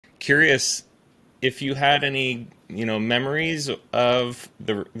curious if you had any, memories of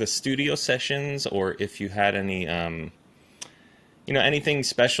the studio sessions, or if you had any, anything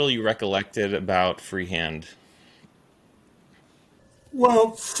special you recollected about Freehand.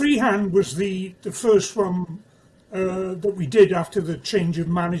 Well, Freehand was the first one that we did after the change of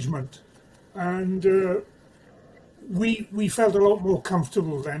management, and we felt a lot more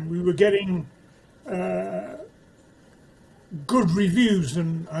comfortable then. We were getting good reviews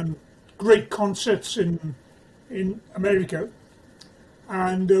and great concerts in America,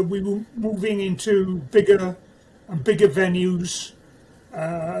 and we were moving into bigger and bigger venues,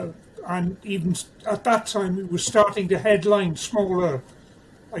 and even at that time we were starting to headline smaller,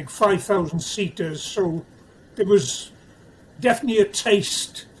 like 5,000 seaters. So there was definitely a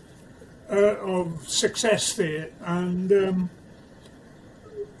taste of success there, and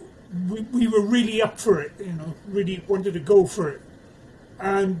we were really up for it. Really wanted to go for it.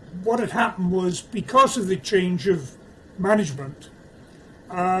 And what had happened was, because of the change of management,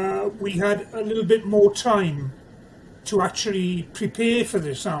 we had a little bit more time to actually prepare for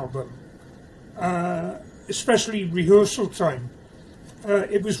this album, especially rehearsal time.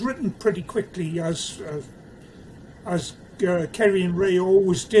 It was written pretty quickly, as Kerry and Ray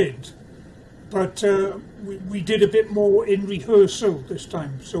always did, but we did a bit more in rehearsal this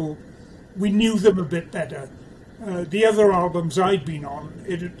time, so we knew them a bit better. The other albums I'd been on,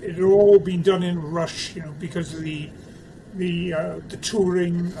 it had all been done in a rush, because of the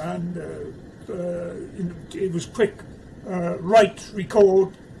touring, and it was quick. Write,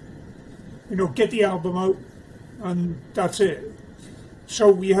 record, get the album out, and that's it.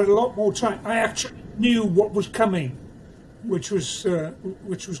 So we had a lot more time. I actually knew what was coming, which was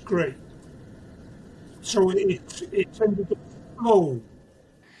great. So it tended to flow.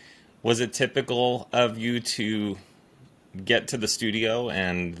 Was it typical of you to get to the studio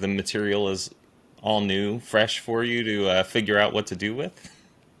and the material is all new, fresh for you to figure out what to do with?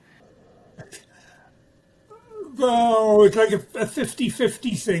 Oh, it's like a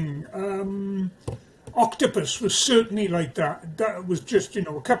 50-50 thing. Octopus was certainly like that. That was just,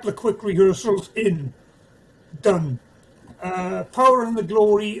 a couple of quick rehearsals done. Power and the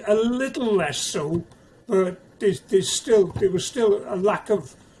Glory, a little less so, but there was still a lack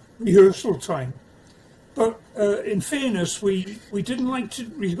of rehearsal time. But in fairness, we didn't like to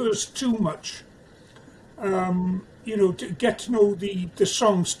rehearse too much, to get to know the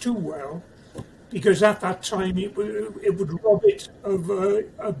songs too well, because at that time it would rob it of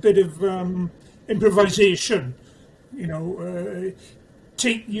a bit of improvisation.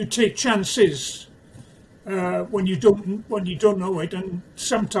 Take chances when you don't know it, and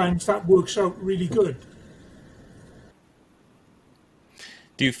sometimes that works out really good.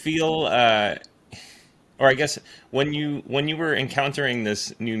 Do you feel, or I guess when you were encountering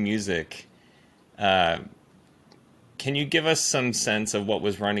this new music, can you give us some sense of what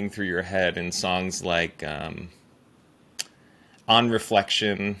was running through your head in songs like On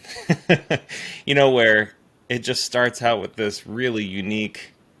Reflection, where it just starts out with this really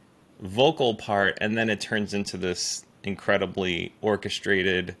unique vocal part, and then it turns into this incredibly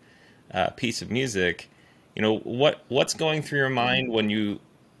orchestrated piece of music. What's going through your mind when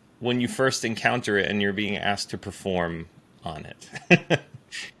you first encounter it and you're being asked to perform on it?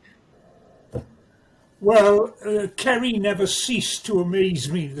 Well, Kerry never ceased to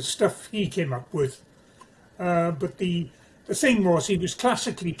amaze me, the stuff he came up with. But the thing was, he was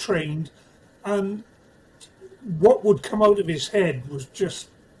classically trained, and what would come out of his head was just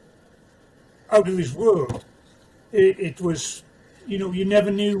out of this world. It was, you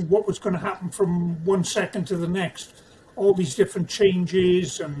never knew what was going to happen from 1 second to the next. All these different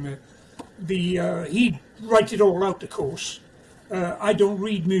changes, and he'd write it all out, of course. I don't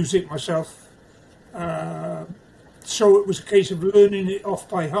read music myself. So it was a case of learning it off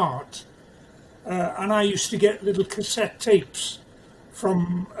by heart, and I used to get little cassette tapes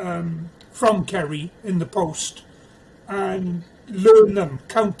from Kerry in the post, and learn them,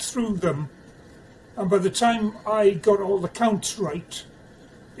 count through them, and by the time I got all the counts right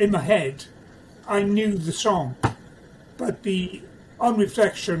in my head, I knew the song. But the On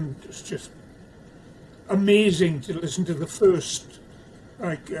Reflection was just amazing to listen to the first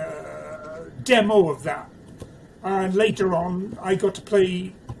demo of that, and later on I got to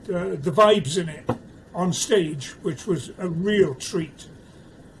play the vibes in it on stage, which was a real treat.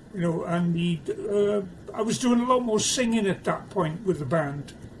 And I was doing a lot more singing at that point with the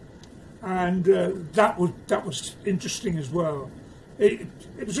band, and that was interesting as well. It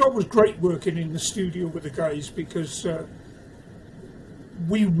was always great working in the studio with the guys, because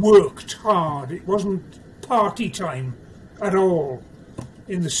we worked hard. It wasn't party time at all.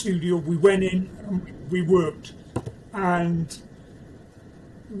 in the studio. We went in and we worked, and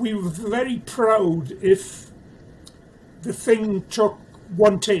we were very proud if the thing took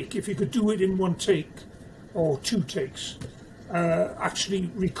one take, if you could do it in one take or two takes. Actually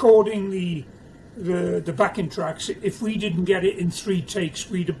recording the backing tracks, if we didn't get it in three takes,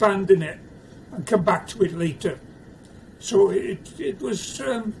 we'd abandon it and come back to it later. So it was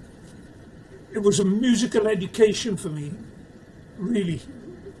a musical education for me, really,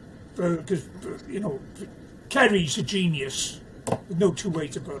 because Kerry's a genius. There's no two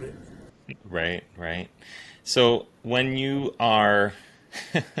ways about it. Right, right. So when you are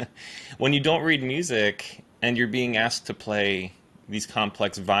when you don't read music and you're being asked to play these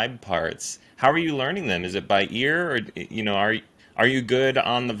complex vibe parts, how are you learning them? Is it by ear, or are you good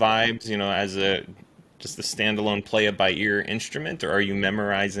on the vibes, as a just a standalone play it by ear instrument, or are you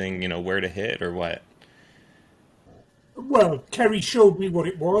memorizing, where to hit or what? Well, Kerry showed me what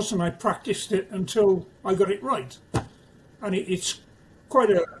it was, and I practiced it until I got it right. And it's quite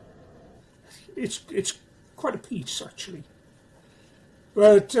a it's quite a piece actually.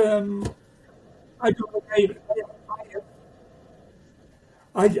 But I don't think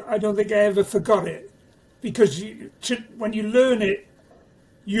I don't think I ever forgot it, because when you learn it,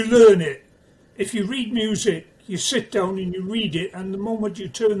 you learn it. If you read music, you sit down and you read it, and the moment you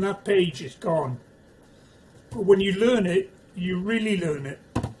turn that page, it's gone. But when you learn it, you really learn it.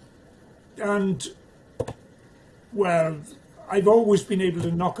 And, well, I've always been able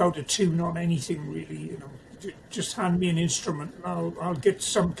to knock out a tune on anything, really. Just hand me an instrument, and I'll get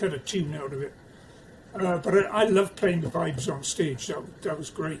some kind of tune out of it. But I love playing the vibes on stage. That was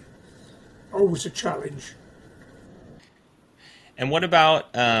great. Always a challenge. And what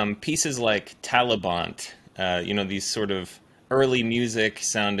about pieces like Talabant? These sort of early music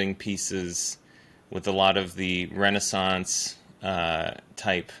sounding pieces with a lot of the Renaissance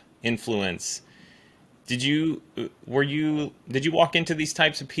type influence. Did you walk into these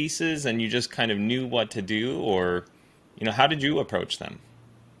types of pieces and you just kind of knew what to do, or how did you approach them?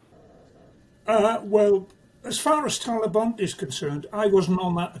 Well, as far as Talabant is concerned, I wasn't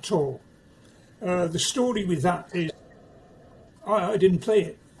on that at all. The story with that is I didn't play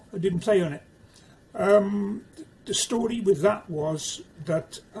it. I didn't play on it. The story with that was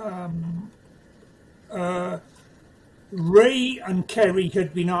that Ray and Kerry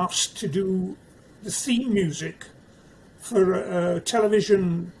had been asked to do the theme music for a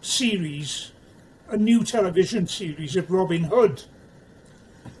television series, a new television series of Robin Hood.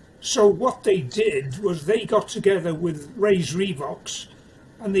 So what they did was they got together with Ray's Revox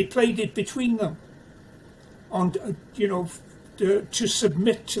and they played it between them on, to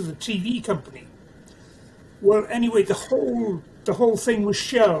submit to the TV company. Well, anyway, the whole thing was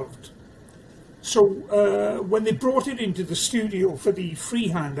shelved. So when they brought it into the studio for the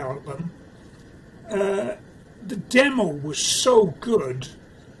Freehand album, the demo was so good.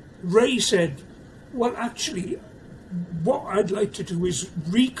 Ray said, "Well, actually, what I'd like to do is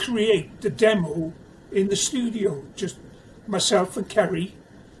recreate the demo in the studio, just myself and Kerry."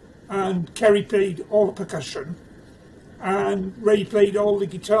 And Kerry played all the percussion, and Ray played all the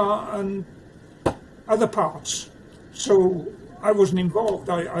guitar and other parts. So I wasn't involved.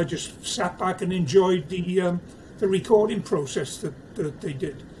 I just sat back and enjoyed the recording process that they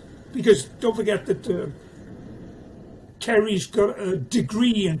did. Because don't forget that Kerry's got a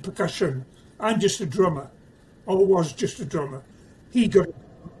degree in percussion. I'm just a drummer, or was just a drummer. He got.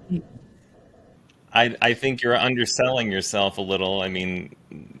 I think you're underselling yourself a little. I mean,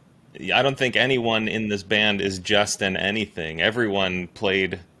 I don't think anyone in this band is just an anything. Everyone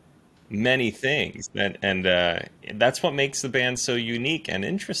played many things, and that's what makes the band so unique and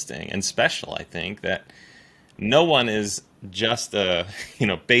interesting and special. I think that no one is just a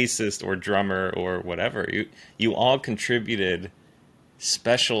bassist or drummer or whatever. You all contributed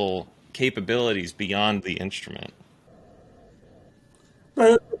special capabilities beyond the instrument.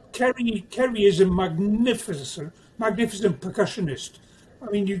 But Kerry is a magnificent percussionist. I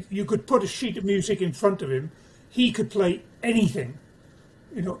mean, you could put a sheet of music in front of him. He could play anything,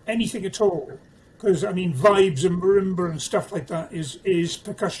 anything at all. Because, I mean, vibes and marimba and stuff like that is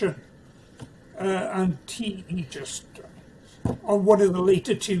percussion. And he just, on one of the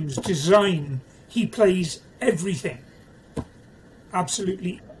later tunes, Design, he plays everything.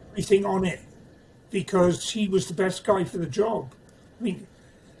 Absolutely everything on it. Because he was the best guy for the job. I mean,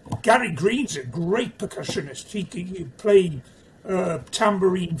 Gary Green's a great percussionist. He could play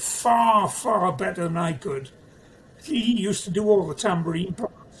tambourine far, far better than I could. He used to do all the tambourine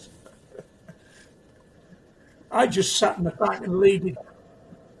parts. I just sat in the back and laid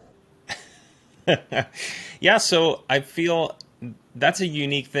it. Yeah, so I feel that's a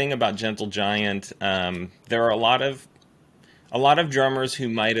unique thing about Gentle Giant. There are a lot of drummers who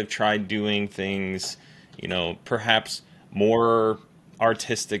might have tried doing things, perhaps more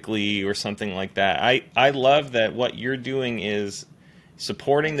artistically or something like that. I love that what you're doing is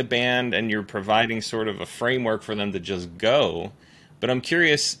supporting the band and you're providing sort of a framework for them to just go. But I'm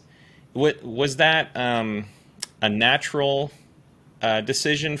curious, what was that a natural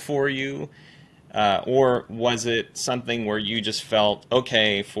decision for you? Or was it something where you just felt,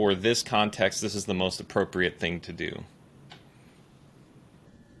 okay, for this context, this is the most appropriate thing to do?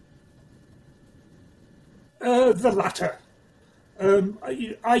 The latter.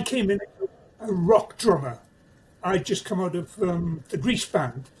 I came in as a rock drummer. I'd just come out of the Grease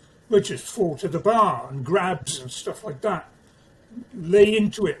band, which is four to the bar and grabs and stuff like that. Lay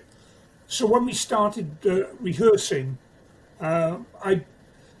into it. So when we started rehearsing, I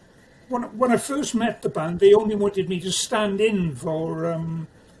when I first met the band, they only wanted me to stand in for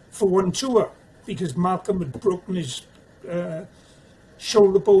one tour because Malcolm had broken his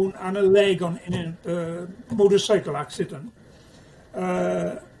shoulder bone and a leg in a motorcycle accident.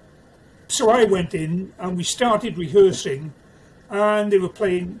 So I went in and we started rehearsing, and they were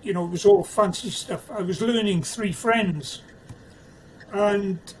playing. It was all fancy stuff. I was learning Three Friends,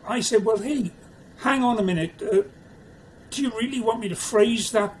 and I said, "Well, hey, hang on a minute. Do you really want me to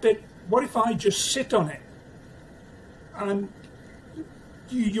phrase that bit? What if I just sit on it and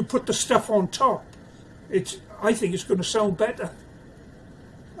you put the stuff on top? I think it's going to sound better."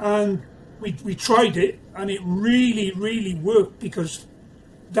 And we tried it, and it really, really worked because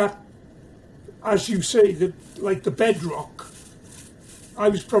that, as you say, like the bedrock, I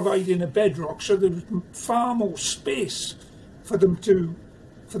was providing a bedrock, so there was far more space for them to,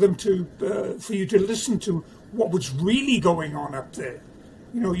 for you to listen to what was really going on up there.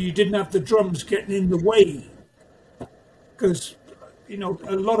 You didn't have the drums getting in the way because,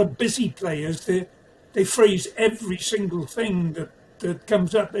 a lot of busy players, they phrase every single thing that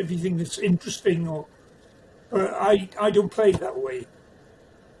comes up, everything that's interesting. But I don't play that way.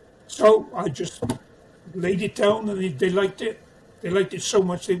 So I just laid it down, and they liked it. They liked it so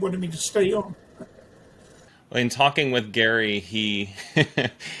much they wanted me to stay on. In talking with Gary, he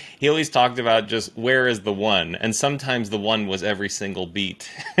he always talked about just where is the one, and sometimes the one was every single beat.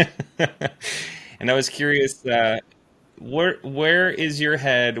 And I was curious, where is your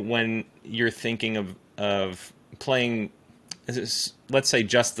head when you're thinking of playing, let's say,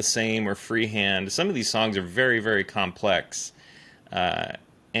 Just the Same or Freehand? Some of these songs are very, very complex, uh,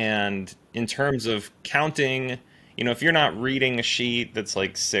 and in terms of counting, if you're not reading a sheet that's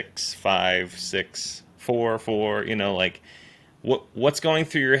like 6 5 6 4 4, like what's going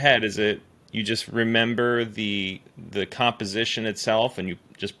through your head? Is it you just remember the composition itself and you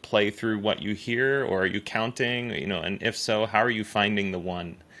just play through what you hear, or are you counting? And if so, how are you finding the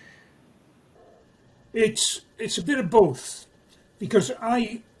one? It's a bit of both because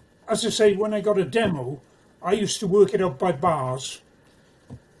as I say, when I got a demo, I used to work it out by bars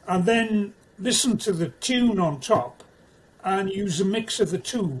and then listen to the tune on top and use a mix of the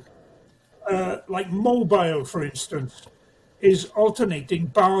two. Like Mobile, for instance, is alternating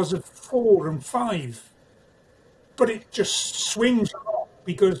bars of 4 and 5, but it just swings a lot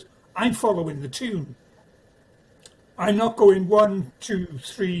because I'm following the tune. I'm not going 1 2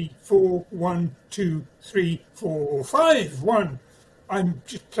 3 4, 1 2 3 4 5 1. I'm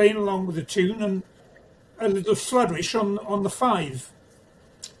just playing along with the tune and a little flourish on the five.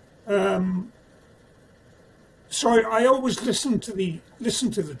 So I always listen to the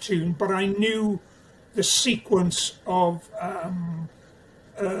tune, but I knew the sequence of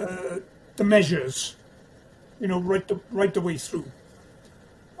the measures, right the way through.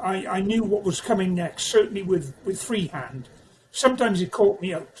 I knew what was coming next. Certainly with freehand, sometimes it caught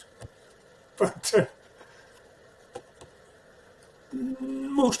me out, but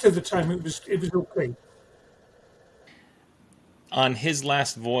most of the time it was okay. On his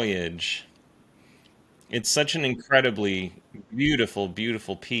last voyage, it's such an incredibly beautiful,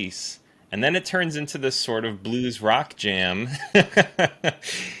 beautiful piece. And then it turns into this sort of blues rock jam.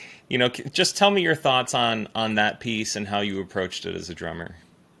 Just tell me your thoughts on that piece and how you approached it as a drummer.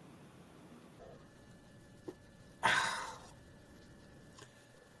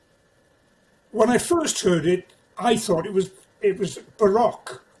 When I first heard it, I thought it was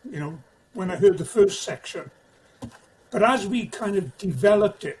baroque. When I heard the first section, but as we kind of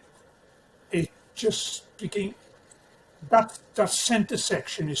developed it, it just became that center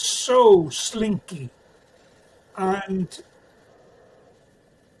section is so slinky, and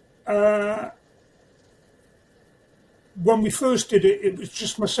when we first did it, it was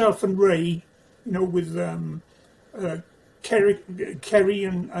just myself and Ray, with Kerry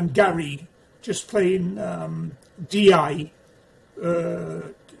and Gary just playing DI,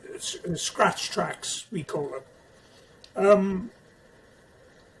 scratch tracks, we call them.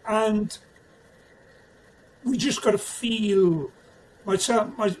 And we just got to feel.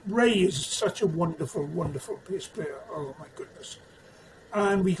 My Ray is such a wonderful, wonderful bass player. Oh my goodness!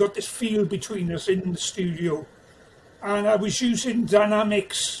 And we got this feel between us in the studio, and I was using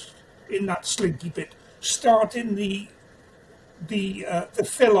dynamics in that slinky bit, starting the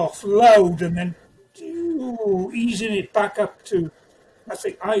fill off loud and then easing it back up to. I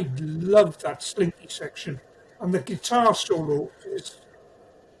think I love that slinky section, and the guitar solo is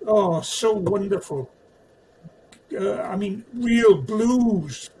so wonderful. I mean, real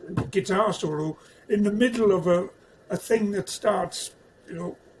blues guitar solo in the middle of a thing that starts,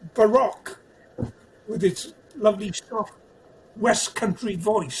 baroque with its lovely soft West Country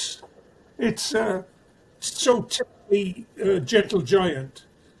voice. It's so typically Gentle Giant,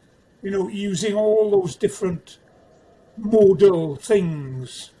 using all those different modal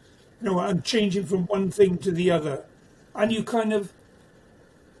things, and changing from one thing to the other. And the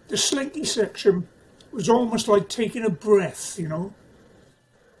slinky section was almost like taking a breath,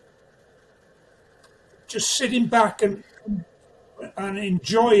 just sitting back and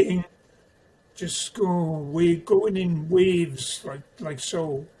enjoying, just going in waves like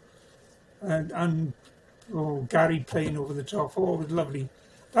so, and Gary playing over the top. Oh, it was lovely.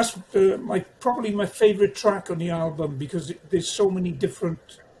 That's probably my favourite track on the album because there's so many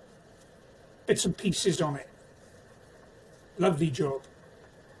different bits and pieces on it. Lovely job.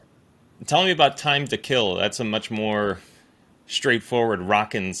 Tell me about Time to Kill. That's a much more straightforward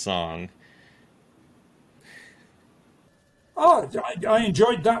rockin' song. Oh, I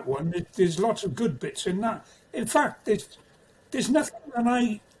enjoyed that one. There's lots of good bits in that. In fact, there's nothing that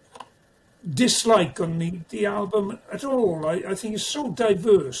I dislike on the album at all. I think it's so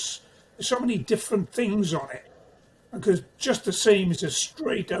diverse. There's so many different things on it. Because just the same as a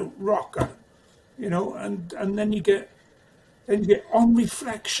straight out rocker, and then you get On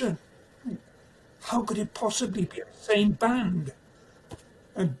Reflection. How could it possibly be the same band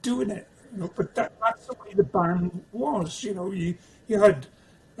and doing it? But that's the way the band was. You had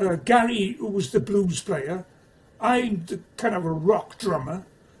Gary, who was the blues player. I'm kind of a rock drummer.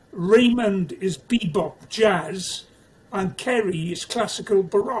 Raymond is bebop jazz, and Kerry is classical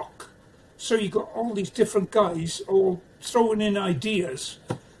baroque. So you got all these different guys all throwing in ideas.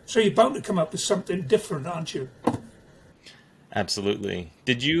 So you're bound to come up with something different, aren't you? Absolutely.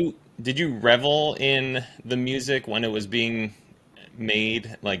 Did you revel in the music when it was being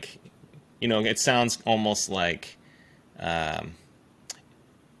made? Like, it sounds almost like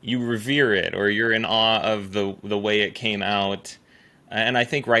you revere it, or you're in awe of the way it came out, and I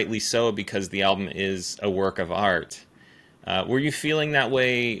think rightly so because the album is a work of art. Were you feeling that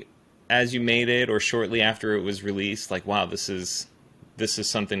way as you made it, or shortly after it was released? Like, wow, this is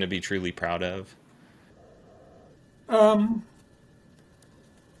something to be truly proud of.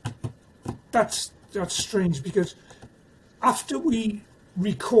 That's strange because after we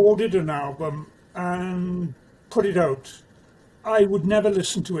recorded an album and put it out, I would never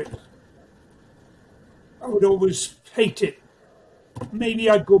listen to it. I would always hate it. Maybe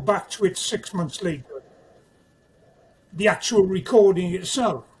I'd go back to it 6 months later. The actual recording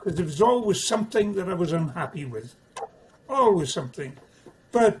itself, because there was always something that I was unhappy with. Always something.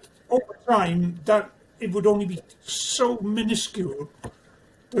 But over time, that it would only be so minuscule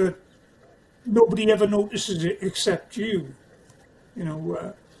that nobody ever notices it except you.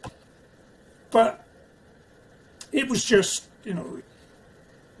 But it was just,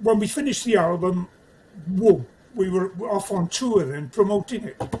 when we finished the album, whoa, we were off on tour then promoting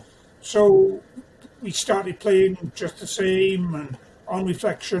it. So we started playing Just the Same and On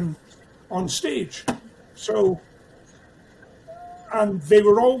Reflection on stage. So, and they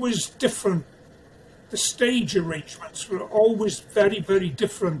were always different. The stage arrangements were always very, very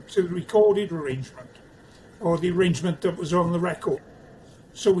different to the recorded arrangement or the arrangement that was on the record.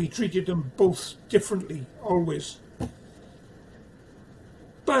 So we treated them both differently, always.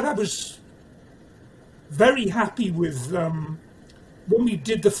 But I was very happy with when we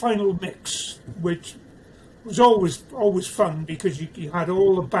did the final mix, which was always fun because you had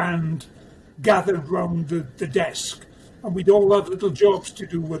all the band gathered round the desk, and we'd all have little jobs to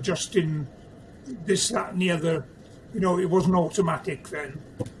do adjusting this, that, and the other. It wasn't automatic then.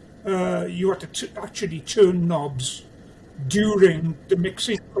 You had to actually turn knobs during the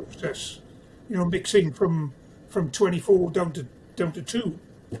mixing process. Mixing from 24 down to 2,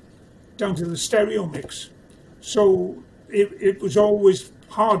 down to the stereo mix. So it was always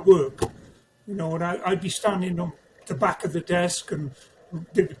hard work. And I'd be standing on the back of the desk, and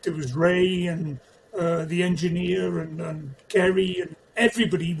there was Ray and the engineer and Kerry, and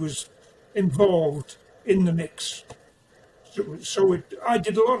everybody was involved in the mix. I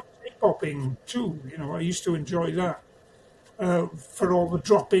did a lot of tape popping too. I used to enjoy that for all the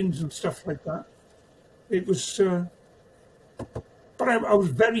drop-ins and stuff like that. It was, but I was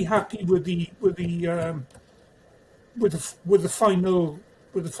very happy with the final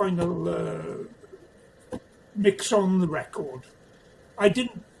mix on the record. I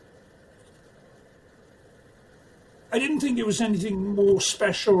didn't think it was anything more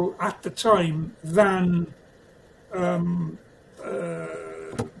special at the time than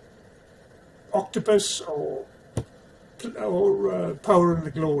Octopus or Power and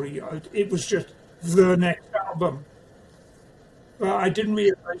the Glory. It was just the next album. I didn't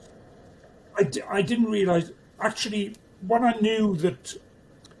realize. I didn't realize actually when I knew that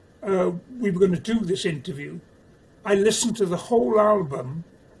we were going to do this interview. I listened to the whole album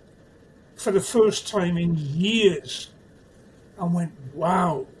for the first time in years and went,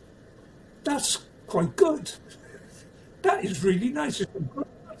 "Wow, that's quite good. That is really nice." It's a good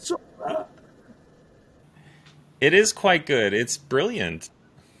song, that. It is quite good. It's brilliant.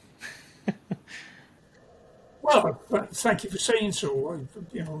 Well, thank you for saying so.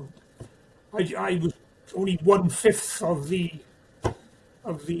 I was only 1/5 of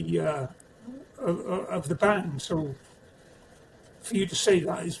the band, so for you to say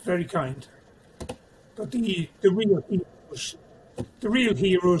that is very kind. But the real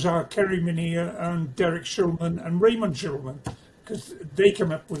heroes are Kerry Minnear and Derek Shulman and Raymond Shulman, because they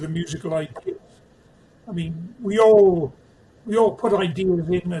come up with the musical ideas. I mean, we all put ideas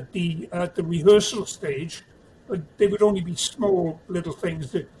in at the rehearsal stage, but they would only be small little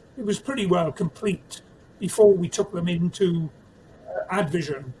things. That it was pretty well complete before we took them into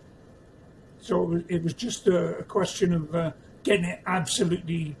Advision. So it was just a question of getting it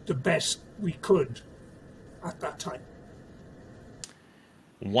absolutely the best we could at that time.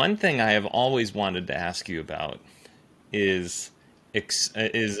 One thing I have always wanted to ask you about is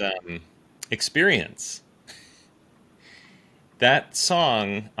experience. That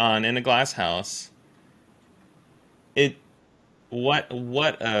song on In a Glass House, what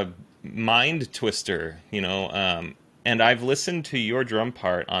a mind twister, and I've listened to your drum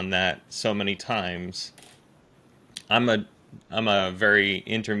part on that so many times. I'm a very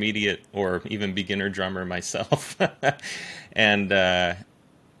intermediate or even beginner drummer myself, and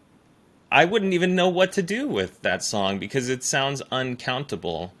I wouldn't even know what to do with that song because it sounds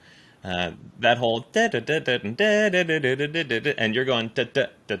uncountable. That whole and you're going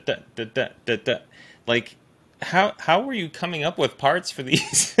like how were you coming up with parts for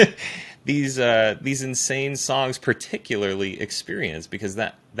these these insane songs, particularly Experience, because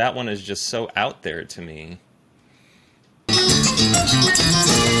that one is just so out there to me.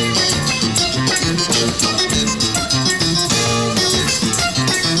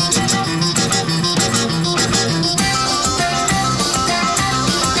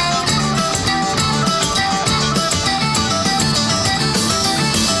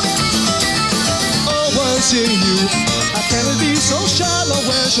 Seeing you, I cannot be so shallow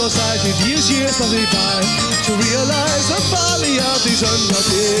when short-sighted these years pass me by to realize the folly of these unmet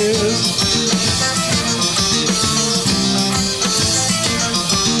years.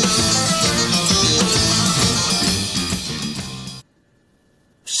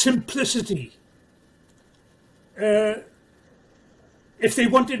 Simplicity. If they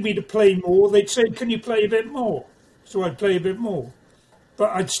wanted me to play more, they'd say, "Can you play a bit more?" So I'd play a bit more. But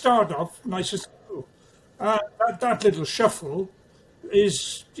I'd start off nice as that little shuffle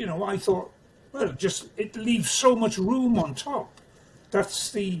is, I thought, well, it leaves so much room on top. That's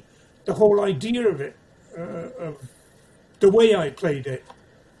the whole idea of it, of the way I played it.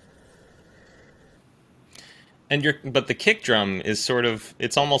 And but the kick drum is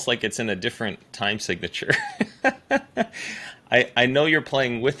it's almost like it's in a different time signature. I know you're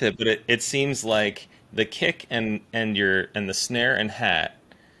playing with it, but it seems like the kick and the snare and hat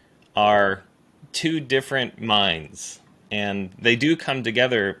are two different minds, and they do come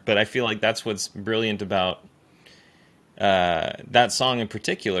together, but I feel like that's what's brilliant about that song in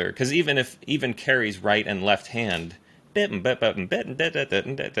particular, because even Kerry's right and left hand, like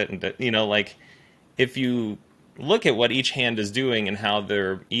if you look at what each hand is doing and how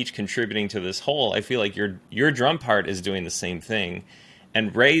they're each contributing to this whole, I feel like your drum part is doing the same thing,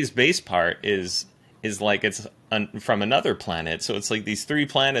 and Ray's bass part is like it's from another planet. So it's like these three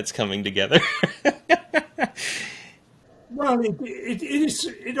planets coming together. Well,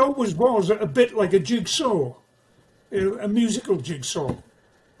 it always was a bit like a jigsaw, a musical jigsaw.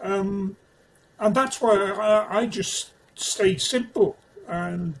 And And that's why I just stayed simple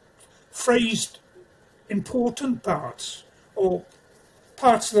and phrased important parts, or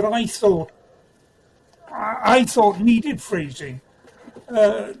parts that I thought needed phrasing.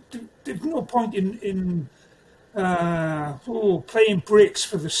 There's no point in playing breaks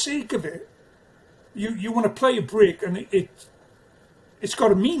for the sake of it. You want to play a break, and it's got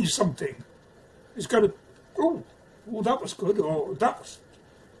to mean something. It's got to, that was good, or that was,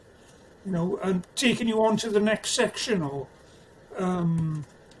 and taking you on to the next section, or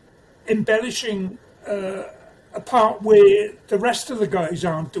embellishing a part where the rest of the guys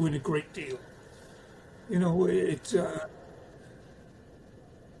aren't doing a great deal.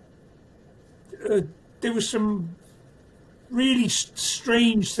 There was some really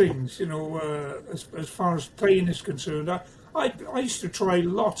strange things, as far as playing is concerned. I used to try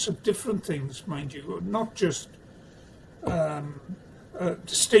lots of different things, mind you, not just to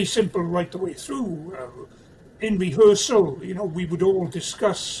stay simple right the way through. In rehearsal, we would all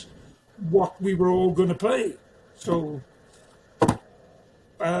discuss what we were all going to play. So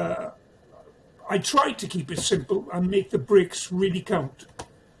I tried to keep it simple and make the breaks really count.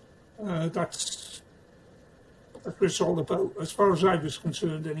 That's what it's all about, as far as I was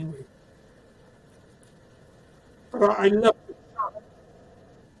concerned, anyway. But I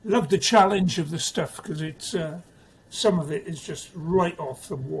love the challenge of the stuff, because it's some of it is just right off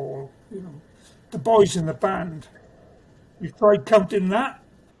the wall. The boys in the band. You've tried counting that?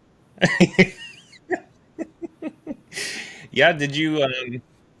 Yeah, did you?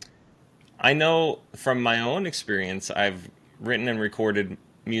 I know from my own experience, I've written and recorded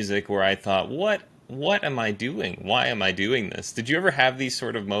music where I thought, what am I doing? Why am I doing this? Did you ever have these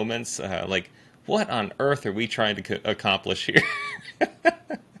sort of moments, like, what on earth are we trying to accomplish here?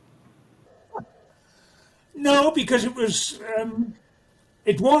 No, because it was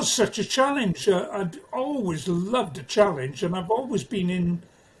such a challenge. I'd always loved a challenge, and I've always been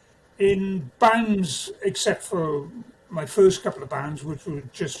in bands, except for my first couple of bands, which were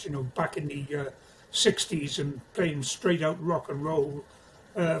just back in the '60s and playing straight out rock and roll.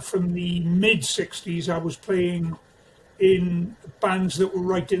 From the mid '60s, I was playing in bands that were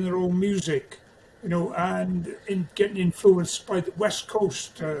writing their own music, and in getting influenced by the West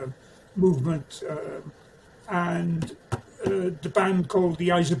Coast movement. And the band called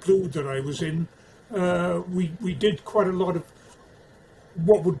the Eyes of Blue that I was in, we did quite a lot of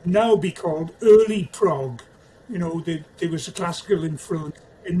what would now be called early prog. There was a classical influence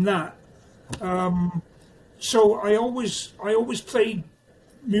in that. So I always played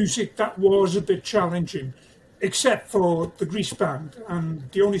music that was a bit challenging, except for the Grease Band.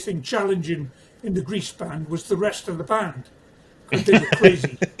 And the only thing challenging in the Grease Band was the rest of the band, because they were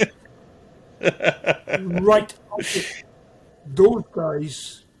crazy. Right. Those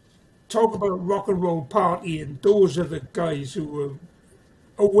guys, talk about rock and roll party, and those are the guys who were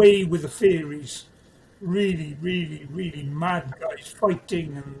away with the fairies. Really, really, really mad guys,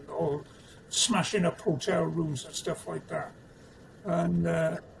 fighting and all, smashing up hotel rooms and stuff like that. And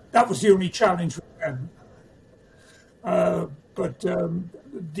that was the only challenge with them. But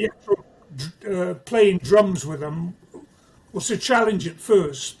the actual playing drums with them was a challenge at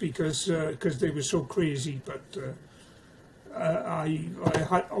first, because they were so crazy. But I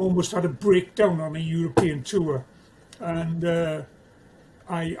almost had a breakdown on a European tour, and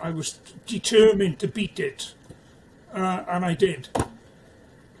I was determined to beat it, and I did.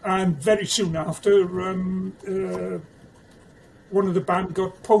 And very soon after, one of the band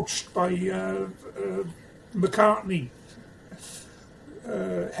got poached by McCartney.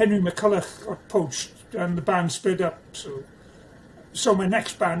 Henry McCulloch got poached, and the band split up. So my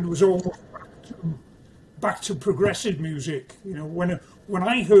next band was almost back to progressive music. When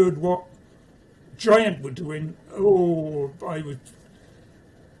I heard what Giant were doing,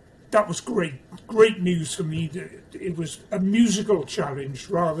 that was great news for me. It was a musical challenge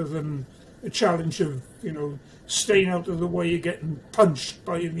rather than a challenge of staying out of the way of getting punched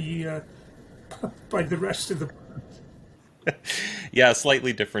by the rest of the. Yeah, a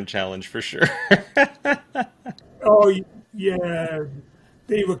slightly different challenge for sure. Oh yeah,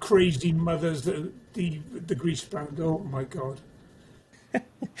 they were crazy mothers. The Grease Band. Oh my God.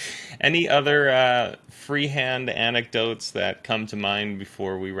 Any other freehand anecdotes that come to mind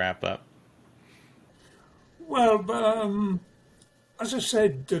before we wrap up? Well, as I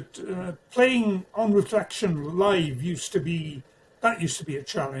said, that playing On Reflection live used to be a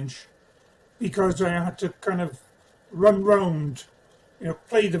challenge, because I had to kind of run round,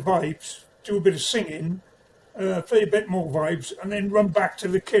 play the vibes, do a bit of singing, play a bit more vibes, and then run back to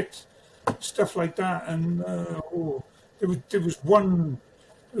the kit, stuff like that. And there was one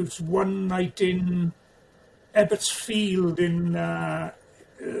It was one night in Ebbets Field in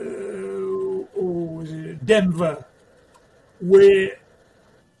was it Denver, where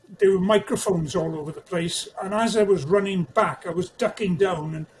there were microphones all over the place. And as I was running back, I was ducking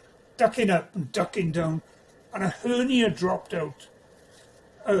down and ducking up and ducking down, and a hernia dropped out.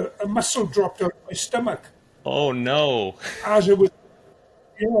 A muscle dropped out of my stomach Oh no. as I was,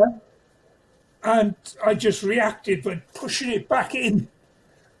 yeah. And I just reacted by pushing it back in,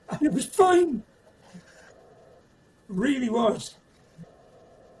 and it was fine. Really was.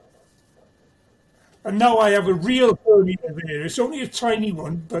 And now I have a real hernia there. It's only a tiny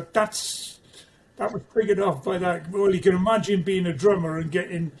one, but that was triggered off by that. Well, you can imagine being a drummer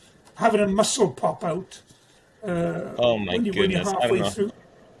and having a muscle pop out Oh my when you're goodness. halfway through.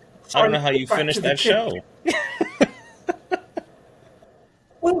 I don't know how you Back finished to the that kit. show.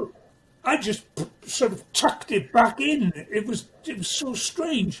 Well, I just sort of tucked it back in. It was so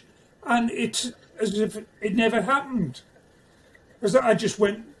strange, and it's as if it never happened. Because I just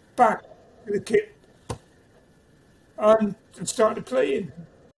went back to the kit and started playing.